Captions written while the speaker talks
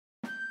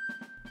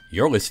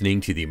You're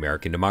listening to the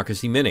American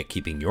Democracy Minute,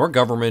 keeping your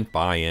government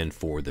by and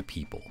for the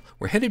people.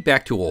 We're headed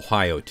back to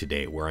Ohio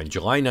today, where on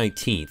July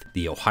 19th,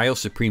 the Ohio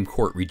Supreme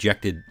Court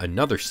rejected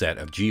another set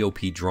of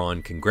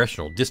GOP-drawn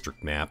congressional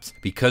district maps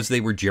because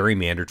they were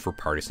gerrymandered for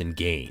partisan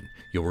gain.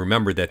 You'll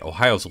remember that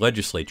Ohio's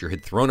legislature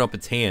had thrown up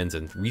its hands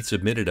and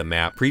resubmitted a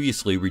map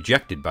previously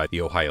rejected by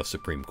the Ohio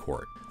Supreme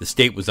Court. The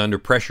state was under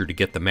pressure to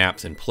get the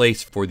maps in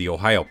place for the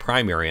Ohio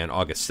primary on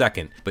August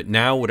 2nd, but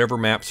now whatever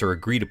maps are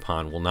agreed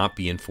upon will not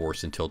be in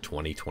force until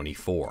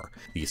 2024.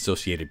 The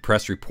Associated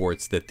Press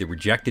reports that the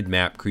rejected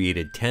map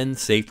created 10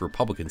 safe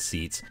Republican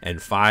seats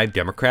and 5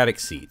 Democratic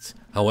seats.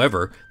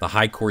 However, the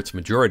High Court's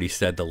majority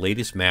said the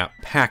latest map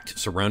packed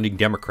surrounding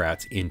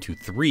Democrats into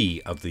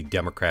 3 of the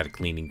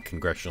Democratic-leaning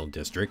congressional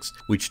districts,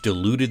 which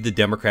diluted the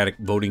Democratic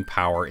voting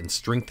power and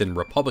strengthened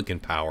Republican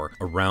power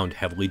around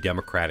heavily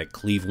Democratic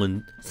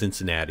Cleveland,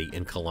 Cincinnati,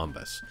 and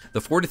Columbus.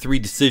 The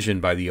 4-3 decision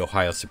by the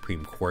Ohio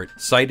Supreme Court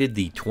cited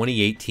the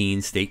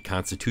 2018 state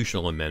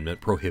constitutional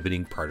amendment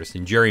prohibiting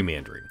partisan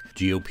gerrymandering.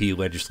 GOP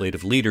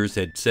legislative leaders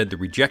had said the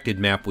rejected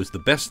map was the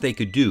best they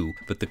could do,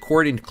 but the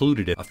court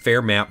included a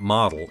fair map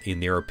model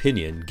in their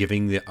opinion,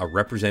 giving a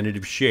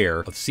representative share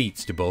of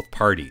seats to both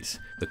parties.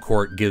 The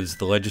court gives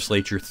the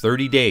legislature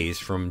 30 days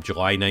from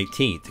July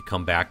 19th to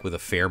come back with a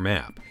fair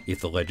map.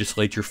 If the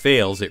legislature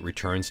fails, it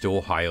returns to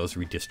Ohio's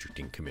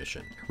Redistricting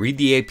Commission. Read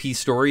the AP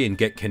story and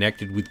get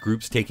connected with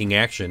groups taking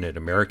action at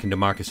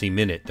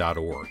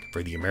AmericanDemocracyMinute.org.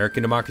 For the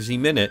American Democracy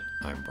Minute,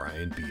 I'm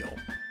Brian Beal.